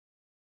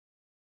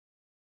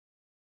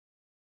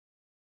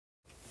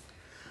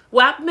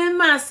Wapman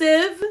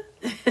Massive.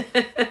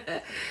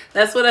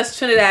 That's what us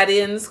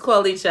Trinidadians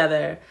call each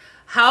other.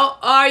 How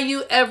are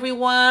you,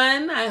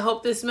 everyone? I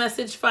hope this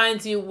message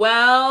finds you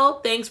well.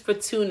 Thanks for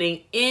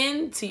tuning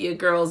in to your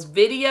girl's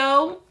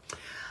video.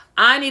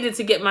 I needed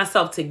to get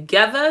myself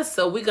together,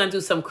 so we're going to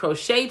do some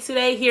crochet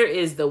today. Here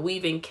is the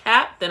weaving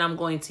cap that I'm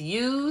going to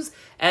use.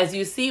 As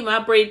you see, my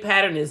braid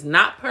pattern is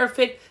not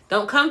perfect.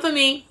 Don't come for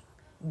me.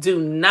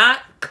 Do not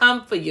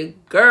come for your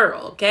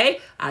girl, okay?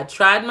 I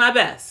tried my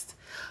best.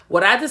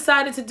 What I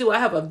decided to do, I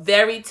have a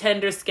very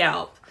tender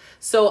scalp.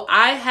 So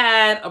I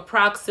had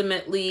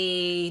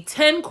approximately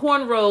 10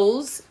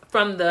 cornrows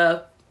from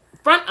the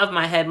front of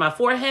my head, my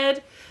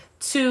forehead,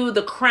 to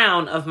the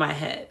crown of my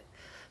head.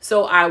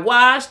 So I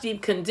washed,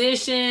 deep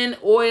conditioned,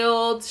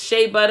 oiled,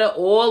 shea butter,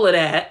 all of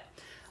that.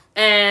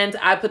 And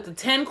I put the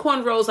 10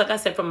 cornrows, like I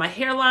said, from my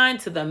hairline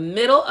to the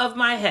middle of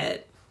my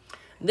head.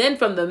 Then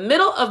from the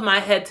middle of my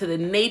head to the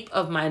nape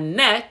of my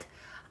neck,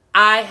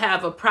 I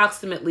have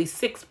approximately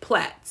 6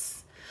 plaits.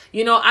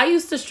 You know, I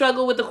used to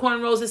struggle with the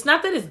cornrows. It's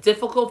not that it's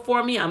difficult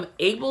for me. I'm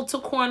able to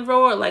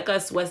cornrow, or like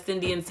us West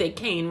Indians say,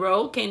 cane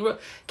row. Cane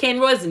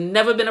row has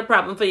never been a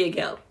problem for your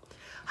girl.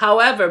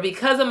 However,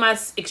 because of my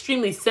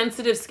extremely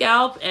sensitive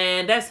scalp,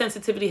 and that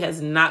sensitivity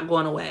has not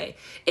gone away,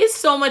 it's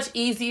so much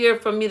easier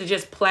for me to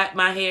just plait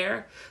my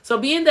hair. So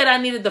being that I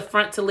needed the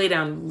front to lay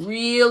down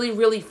really,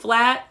 really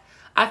flat,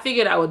 I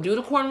figured I would do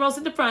the cornrows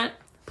at the front,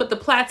 put the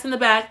plaits in the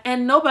back,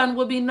 and no one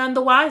would be none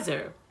the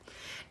wiser.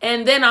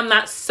 And then I'm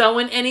not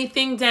sewing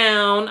anything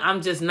down.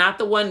 I'm just not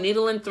the one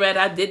needle and thread.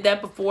 I did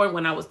that before.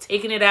 When I was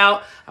taking it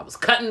out, I was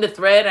cutting the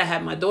thread. I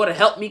had my daughter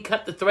help me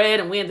cut the thread,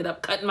 and we ended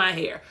up cutting my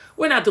hair.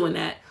 We're not doing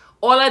that.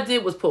 All I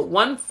did was put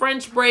one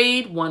French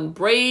braid, one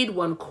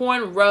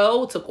corn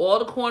row, took all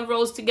the corn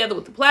rows together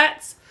with the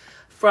plaits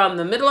from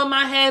the middle of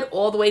my head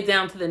all the way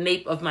down to the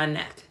nape of my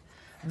neck.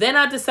 Then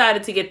I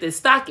decided to get this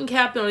stocking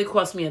cap. It only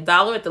cost me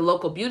 $1 at the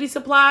local beauty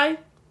supply.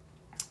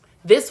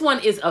 This one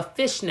is a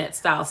fishnet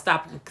style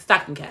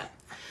stocking cap.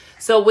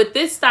 So with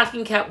this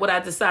stocking cap, what I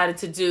decided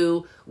to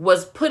do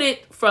was put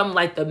it from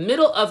like the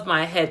middle of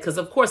my head, because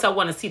of course I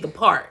want to see the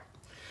part.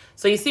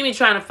 So you see me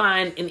trying to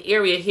find an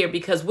area here,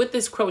 because with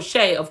this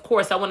crochet, of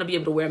course, I want to be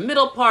able to wear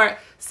middle part,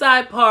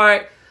 side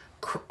part,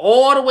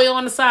 all the way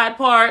on the side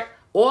part,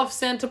 off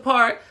center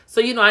part. So,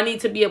 you know, I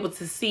need to be able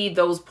to see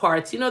those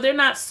parts. You know, they're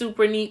not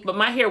super neat, but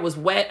my hair was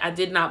wet. I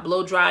did not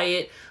blow dry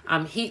it.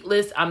 I'm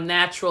heatless. I'm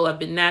natural. I've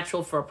been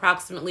natural for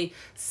approximately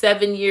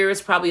 7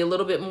 years, probably a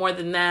little bit more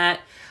than that.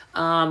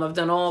 I've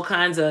done all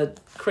kinds of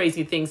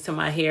crazy things to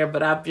my hair,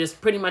 but I've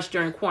just pretty much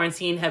during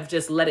quarantine have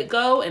just let it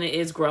go, and it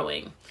is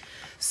growing.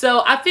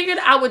 So I figured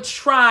I would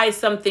try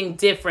something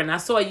different. I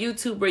saw a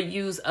YouTuber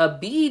use a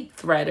bead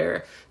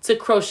threader to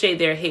crochet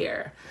their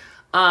hair.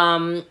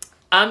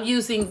 I'm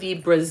using the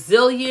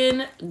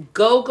Brazilian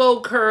GoGo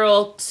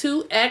Curl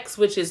 2X,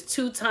 which is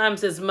 2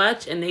 times as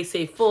much, and they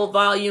say full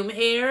volume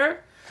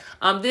hair.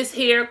 This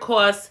hair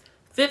costs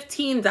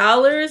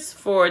 $15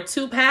 for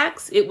 2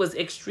 packs. It was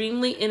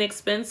extremely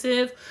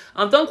inexpensive.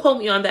 Don't quote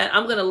me on that.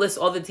 I'm going to list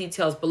all the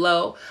details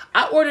below.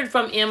 I ordered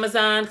from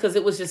Amazon because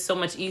it was just so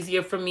much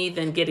easier for me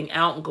than getting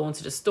out and going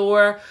to the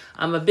store.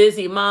 I'm a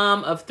busy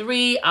mom of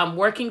 3. I'm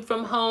working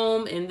from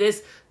home in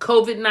this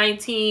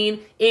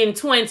COVID-19 in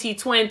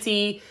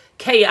 2020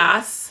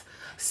 chaos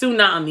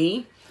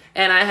tsunami.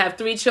 And I have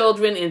 3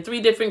 children in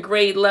 3 different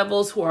grade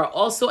levels who are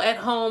also at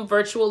home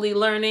virtually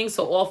learning.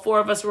 So all 4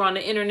 of us are on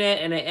the internet,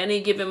 and at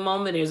any given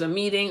moment, there's a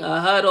meeting, a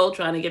huddle,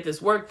 trying to get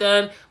this work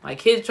done. My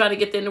kids trying to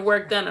get their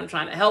work done. I'm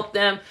trying to help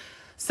them.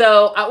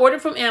 So I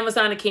ordered from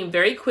Amazon. It came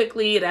very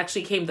quickly. It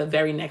actually came the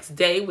very next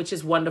day, which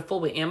is wonderful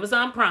with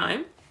Amazon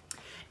Prime.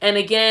 And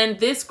again,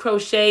 this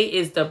crochet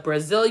is the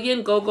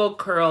Brazilian GoGo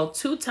Curl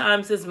 2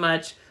 times as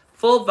much,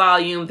 full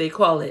volume. They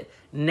call it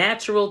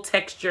natural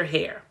texture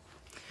hair.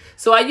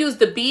 So I used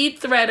the bead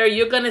threader.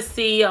 You're going to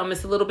see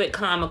it's a little bit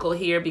comical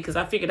here because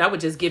I figured I would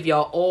just give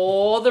y'all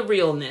all the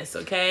realness,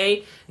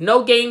 okay?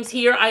 No games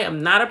here. I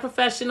am not a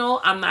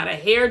professional. I'm not a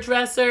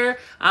hairdresser.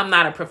 I'm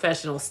not a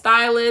professional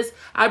stylist.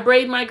 I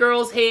braid my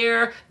girls'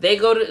 hair. They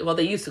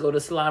used to go to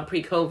the salon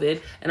pre-COVID.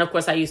 And of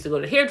course, I used to go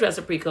to the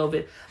hairdresser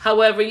pre-COVID.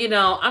 However, you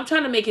know, I'm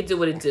trying to make it do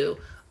what it do.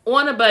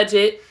 On a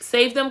budget,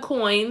 save them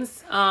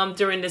coins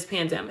during this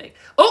pandemic.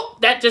 Oh,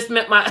 that just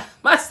meant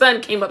my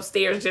son came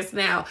upstairs just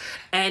now.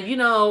 And, you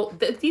know,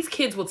 these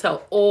kids will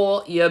tell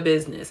all your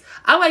business.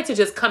 I like to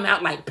just come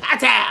out like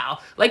patow.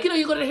 Like, you know,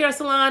 you go to the hair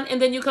salon and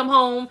then you come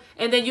home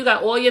and then you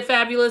got all your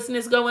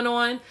fabulousness going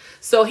on.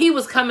 So he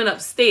was coming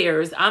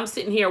upstairs. I'm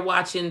sitting here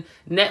watching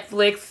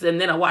Netflix,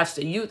 and then I watched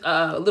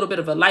a little bit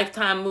of a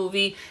Lifetime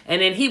movie,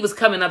 and then he was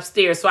coming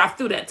upstairs. So I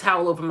threw that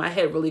towel over my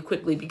head really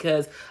quickly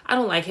because I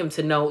don't like him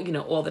to know, you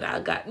know, all that I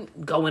got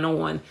going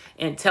on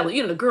and tell,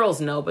 you know, the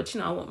girls know, but,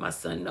 you know, I want my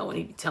son to know, and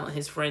he be telling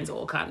his friends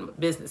all kind of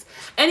business.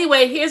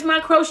 Anyway, here's my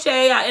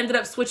crochet. I ended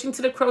up switching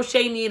to the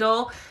crochet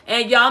needle,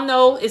 and y'all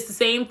know it's the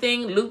same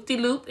thing,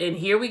 loop-de-loop, and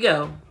here we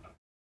go.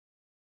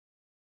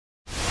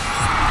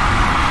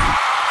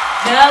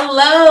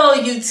 Hello,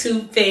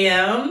 YouTube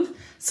fam.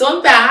 So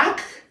I'm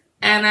back,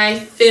 and I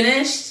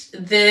finished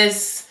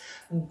this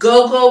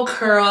GoGo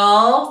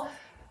Curl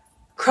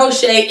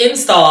crochet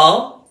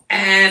install.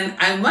 And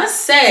I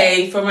must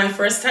say, for my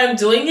first time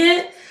doing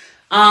it,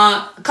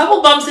 a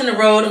couple bumps in the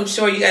road. I'm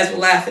sure you guys were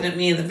laughing at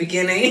me in the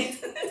beginning,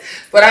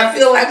 but I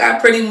feel like I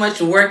pretty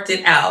much worked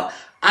it out.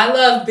 I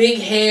love big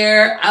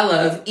hair. I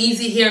love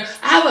easy hair.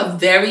 I have a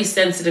very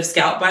sensitive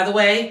scalp, by the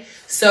way.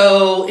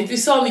 So if you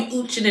saw me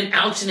ooching and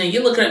ouching and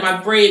you're looking at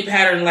my braid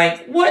pattern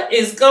like, what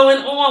is going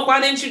on?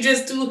 Why didn't you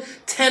just do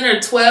 10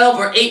 or 12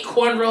 or 8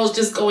 cornrows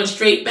just going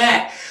straight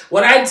back?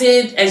 What I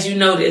did, as you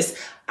notice,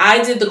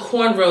 I did the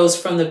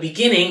cornrows from the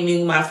beginning,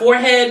 meaning my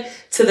forehead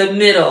to the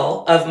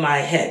middle of my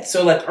head.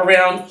 So like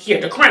around here,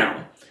 the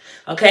crown.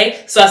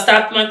 Okay, so I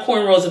stopped my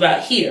cornrows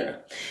about here.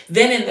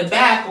 Then in the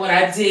back, what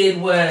I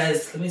did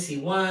was, let me see,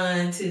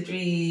 1, 2,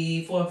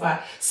 3, 4,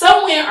 5,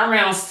 somewhere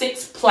around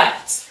 6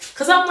 plaits.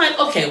 Because I'm like,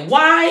 okay,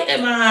 why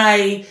am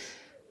I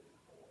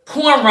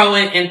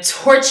cornrowing and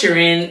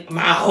torturing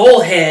my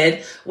whole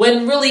head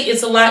when really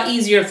it's a lot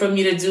easier for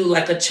me to do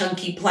like a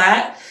chunky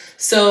plait?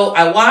 So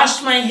I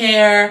washed my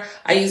hair.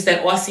 I used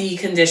that Aussie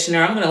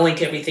conditioner. I'm going to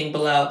link everything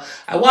below.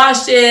 I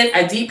washed it.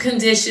 I deep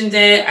conditioned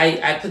it.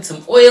 I put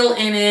some oil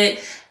in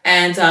it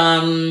and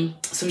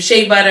some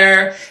shea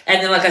butter.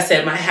 And then, like I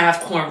said, my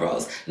half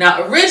cornrows.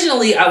 Now,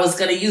 originally, I was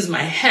going to use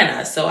my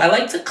henna. So I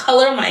like to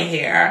color my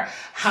hair.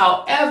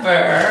 However,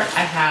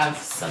 I have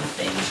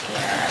something here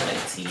I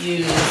like to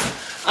use.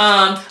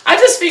 I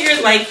just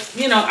figured, like,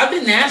 you know, I've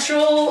been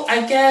natural,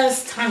 I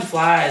guess, time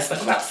flies,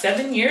 like about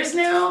 7 years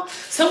now,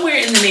 somewhere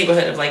in the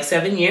neighborhood of like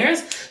 7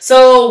 years.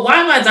 So why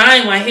am I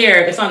dyeing my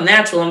hair if I'm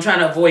natural? I'm trying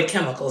to avoid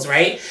chemicals,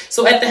 right?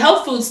 So at the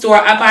health food store,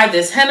 I buy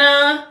this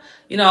henna.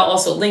 You know, I'll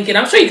also link it.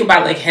 I'm sure you can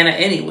buy like henna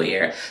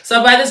anywhere. So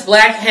I buy this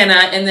black henna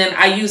and then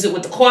I use it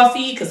with the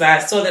coffee because I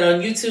saw that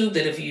on YouTube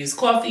that if you use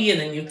coffee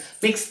and then you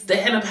mix the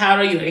henna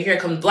powder, your hair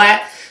comes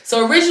black.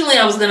 So originally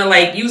I was going to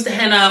like use the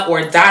henna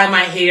or dye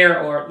my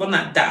hair or, well,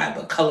 not dye,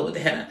 but color with the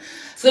henna.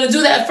 So I'm going to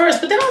do that first.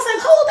 But then I was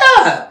like, hold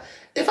up.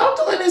 If I'm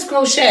doing this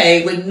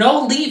crochet with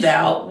no leave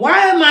out, why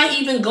am I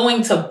even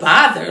going to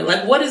bother?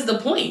 Like, what is the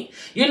point?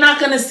 You're not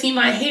going to see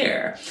my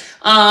hair.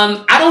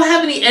 I don't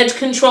have any edge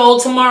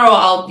control. Tomorrow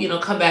I'll, you know,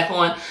 come back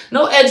on.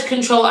 No edge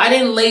control. I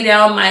didn't lay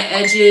down my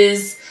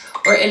edges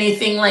or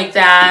anything like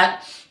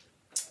that.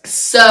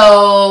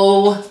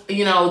 So,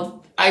 you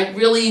know, I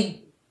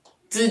really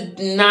did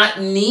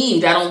not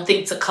need, I don't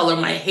think, to color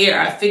my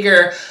hair. I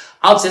figure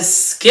I'll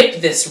just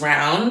skip this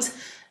round.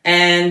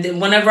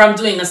 And whenever I'm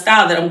doing a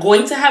style that I'm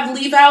going to have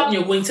leave out and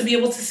you're going to be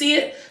able to see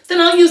it,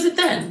 then I'll use it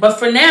then. But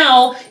for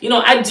now, you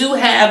know, I do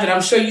have, and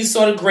I'm sure you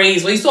saw the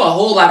grays. Well, you saw a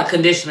whole lot of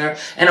conditioner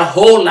and a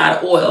whole lot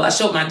of oil. I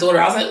showed my daughter.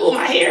 I was like, oh,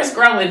 my hair is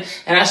growing.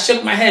 And I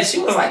shook my head. She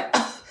was like,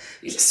 oh,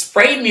 you just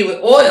sprayed me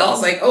with oil. I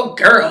was like, oh,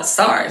 girl,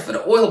 sorry for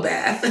the oil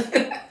bath.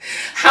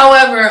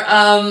 However,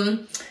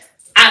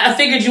 I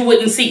figured you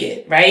wouldn't see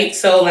it, right?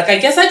 So, like, I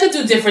guess I could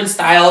do different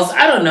styles.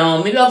 I don't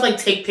know. Maybe I'll, like,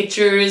 take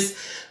pictures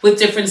with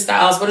different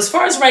styles. But as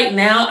far as right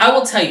now, I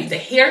will tell you, the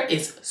hair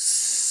is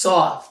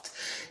soft.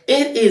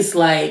 It is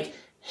like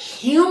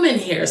human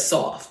hair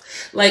soft.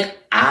 Like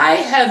I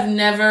have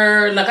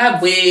never, like I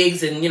have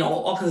wigs and, you know,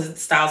 all kinds of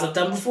styles I've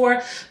done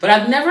before, but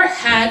I've never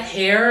had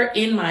hair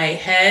in my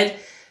head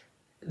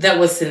that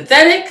was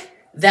synthetic,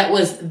 that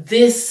was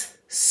this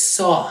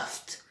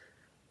soft.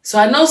 So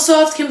I know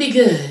soft can be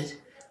good,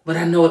 but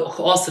I know it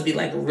will also be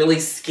like really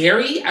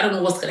scary. I don't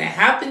know what's going to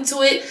happen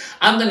to it.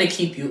 I'm going to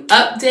keep you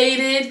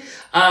updated.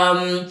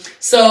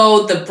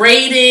 So the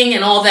braiding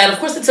and all that, of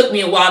course it took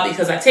me a while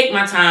because I take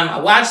my time. I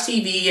watch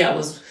TV. I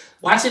was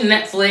watching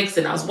Netflix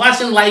and I was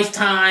watching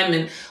Lifetime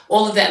and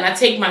all of that. And I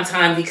take my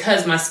time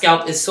because my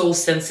scalp is so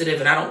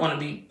sensitive and I don't want to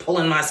be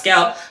pulling my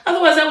scalp.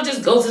 Otherwise I would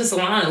just go to the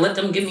salon and let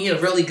them give me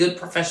a really good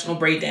professional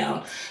braid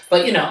down.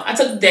 But you know, I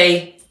took the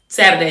day,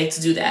 Saturday,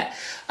 to do that.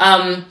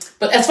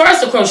 But as far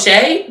as the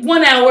crochet,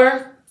 1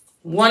 hour,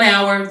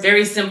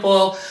 very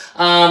simple.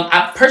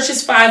 I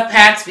purchased 5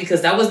 packs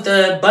because that was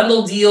the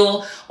bundle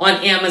deal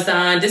on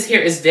Amazon. This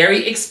hair is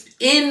very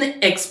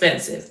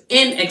inexpensive.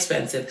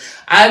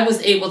 I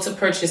was able to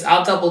purchase,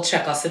 I'll double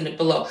check, I'll send it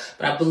below,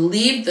 but I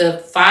believe the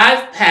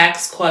 5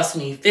 packs cost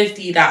me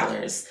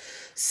 $50.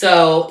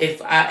 So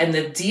and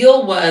the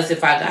deal was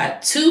if I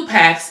got 2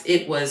 packs,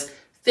 it was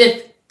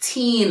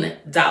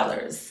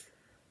 $15.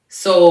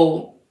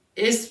 So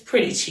it's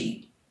pretty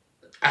cheap,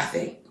 I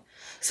think.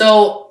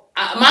 So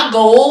my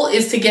goal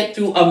is to get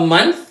through a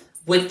month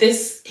with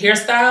this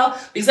hairstyle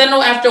because I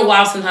know after a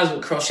while, sometimes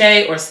with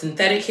crochet or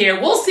synthetic hair,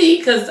 we'll see,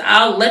 because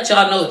I'll let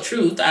y'all know the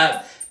truth.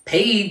 I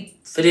paid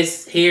for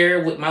this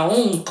hair with my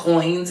own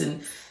coins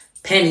and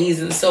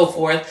pennies and so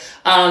forth.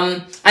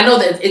 I know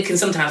that it can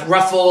sometimes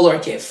ruffle or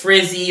get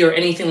frizzy or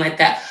anything like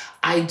that.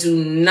 I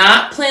do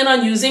not plan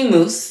on using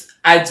mousse.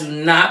 I do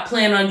not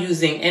plan on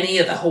using any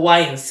of the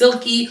Hawaiian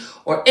Silky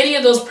or any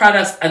of those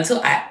products until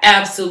I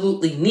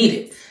absolutely need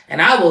it. And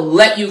I will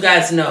let you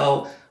guys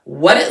know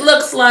what it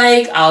looks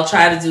like. I'll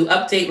try to do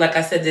update. Like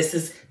I said,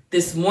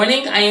 this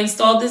morning I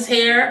installed this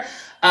hair.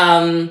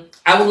 I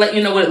will let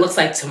you know what it looks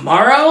like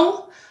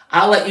tomorrow.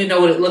 I'll let you know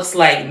what it looks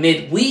like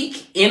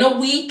midweek, in a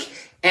week,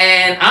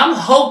 And I'm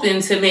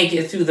hoping to make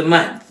it through the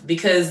month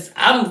because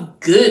I'm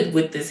good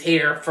with this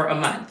hair for a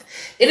month.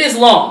 It is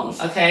long,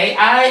 okay?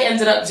 I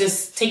ended up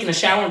just taking a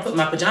shower and putting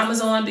my pajamas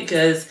on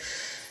because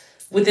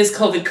with this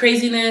COVID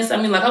craziness,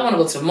 I mean, like, I want to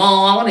go to the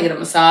mall. I want to get a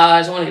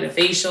massage. I want to get a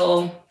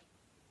facial.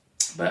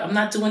 But I'm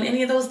not doing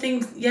any of those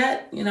things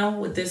yet, you know,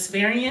 with this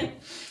variant.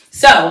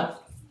 So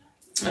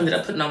I ended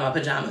up putting on my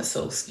pajamas.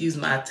 So excuse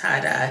my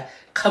tie-dye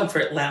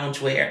comfort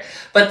loungewear.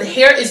 But the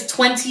hair is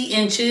 20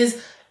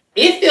 inches.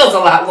 It feels a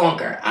lot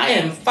longer. I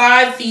am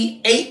 5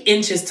 feet 8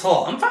 inches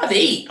tall. I'm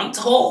 5'8". I'm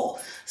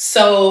tall.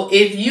 So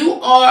if you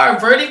are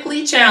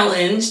vertically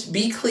challenged,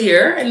 be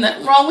clear, and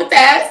nothing wrong with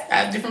that. I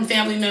have different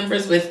family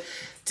members with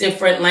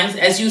different lengths.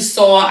 As you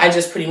saw, I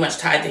just pretty much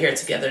tied the hair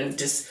together and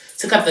just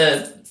took out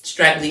the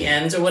straggly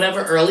ends or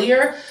whatever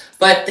earlier.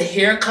 But the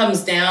hair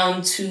comes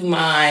down to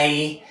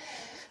my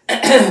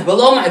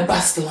below my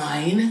bust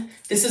line.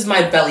 This is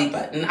my belly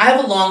button. I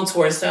have a long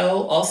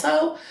torso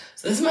also.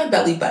 So this is my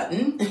belly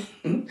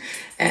button.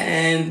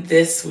 And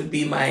this would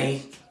be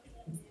my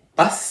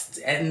bust.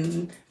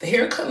 And the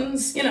hair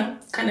comes, you know,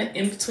 kind of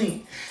in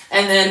between.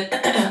 And then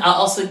I'll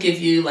also give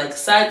you like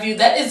side view.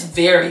 That is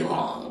very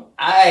long.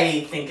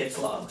 I think it's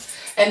long.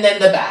 And then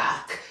the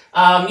back.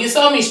 You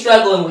saw me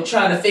struggling with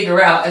trying to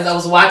figure out as I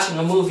was watching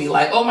a movie,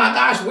 like, oh my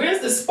gosh, where's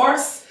the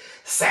sparse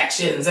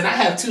sections? And I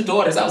have 2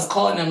 daughters. I was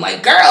calling them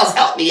like, girls,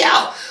 help me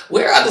out.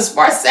 Where are the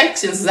sparse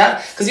sections?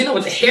 Because, you know,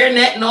 with the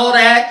hairnet and all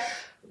that,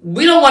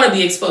 we don't want to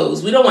be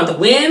exposed. We don't want the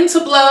wind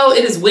to blow.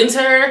 It is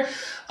winter.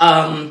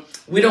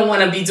 We don't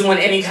want to be doing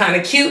any kind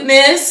of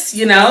cuteness,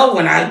 you know,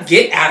 when I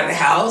get out of the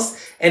house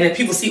and then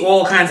people see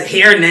all kinds of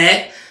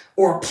hairnet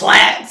or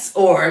plaits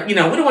or, you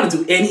know, we don't want to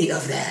do any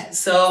of that.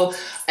 So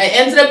I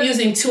ended up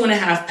using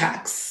 2.5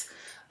 packs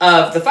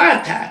of the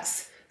 5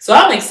 packs. So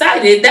I'm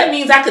excited. That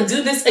means I could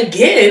do this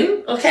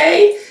again,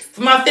 okay,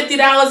 for my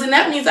 $50. And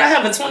that means I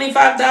have a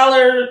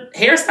 $25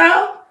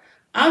 hairstyle.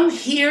 I'm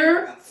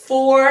here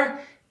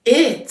for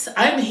it.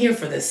 I'm here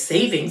for the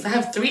savings. I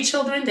have 3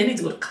 children. They need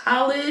to go to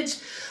college.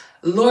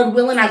 Lord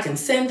willing, I can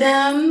send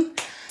them.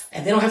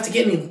 And they don't have to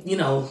get any, you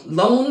know,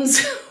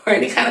 loans or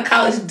any kind of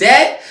college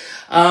debt.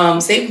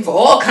 Saving for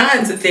all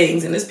kinds of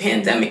things in this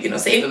pandemic, you know,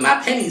 saving my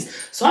pennies.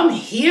 So I'm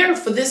here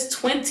for this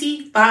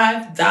 $25.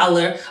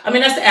 I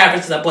mean, that's the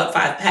average because I bought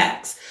 5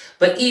 packs.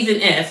 But even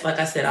if, like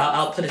I said,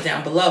 I'll put it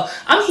down below.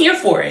 I'm here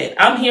for it.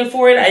 I'm here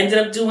for it. I ended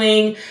up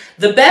doing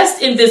the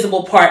best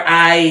invisible part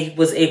I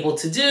was able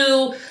to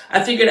do.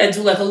 I figured I'd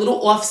do like a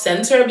little off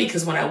center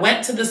because when I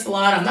went to the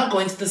salon, I'm not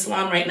going to the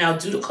salon right now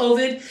due to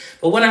COVID.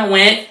 But when I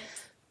went,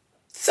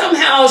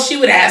 somehow she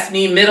would ask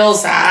me middle,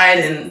 side,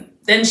 and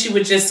then she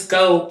would just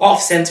go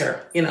off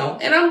center, you know,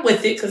 and I'm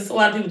with it because a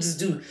lot of people just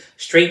do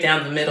straight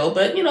down the middle,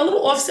 but you know, a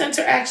little off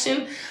center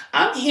action.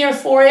 I'm here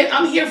for it.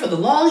 I'm here for the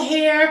long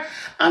hair.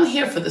 I'm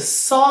here for the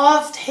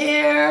soft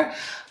hair.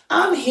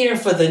 I'm here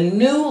for the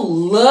new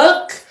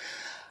look.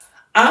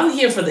 I'm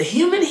here for the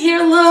human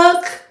hair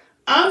look.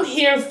 I'm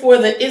here for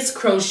the It's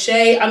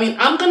Crochet. I mean,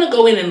 I'm going to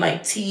go in and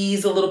like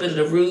tease a little bit of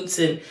the roots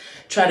and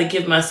try to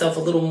give myself a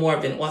little more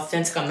of an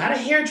authentic. I'm not a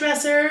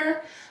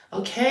hairdresser,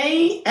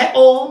 okay, at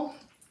all.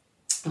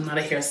 I'm not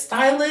a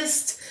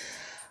hairstylist.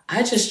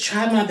 I just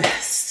try my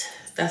best.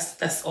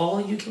 That's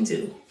all you can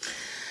do.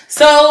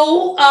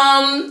 So,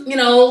 you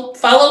know,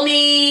 follow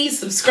me,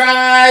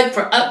 subscribe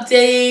for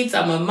updates.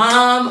 I'm a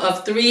mom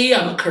of 3.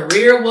 I'm a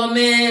career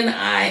woman.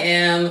 I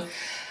am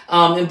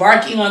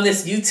embarking on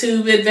this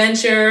YouTube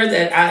adventure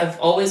that I've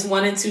always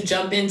wanted to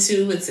jump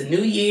into. It's a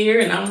new year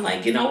and I'm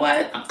like, you know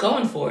what? I'm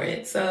going for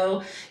it.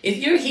 So if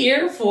you're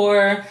here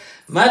for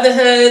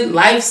motherhood,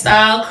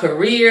 lifestyle,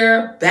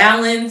 career,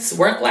 balance,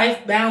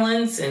 work-life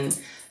balance, and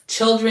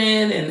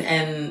children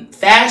and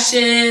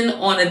fashion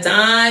on a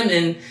dime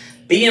and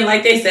being,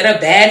 like they said, a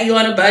baddie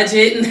on a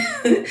budget.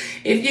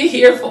 If you're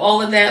here for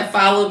all of that,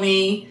 follow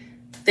me.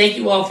 Thank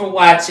you all for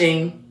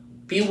watching.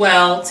 Be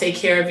well, take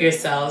care of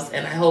yourselves,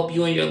 and I hope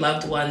you and your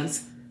loved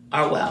ones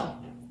are well.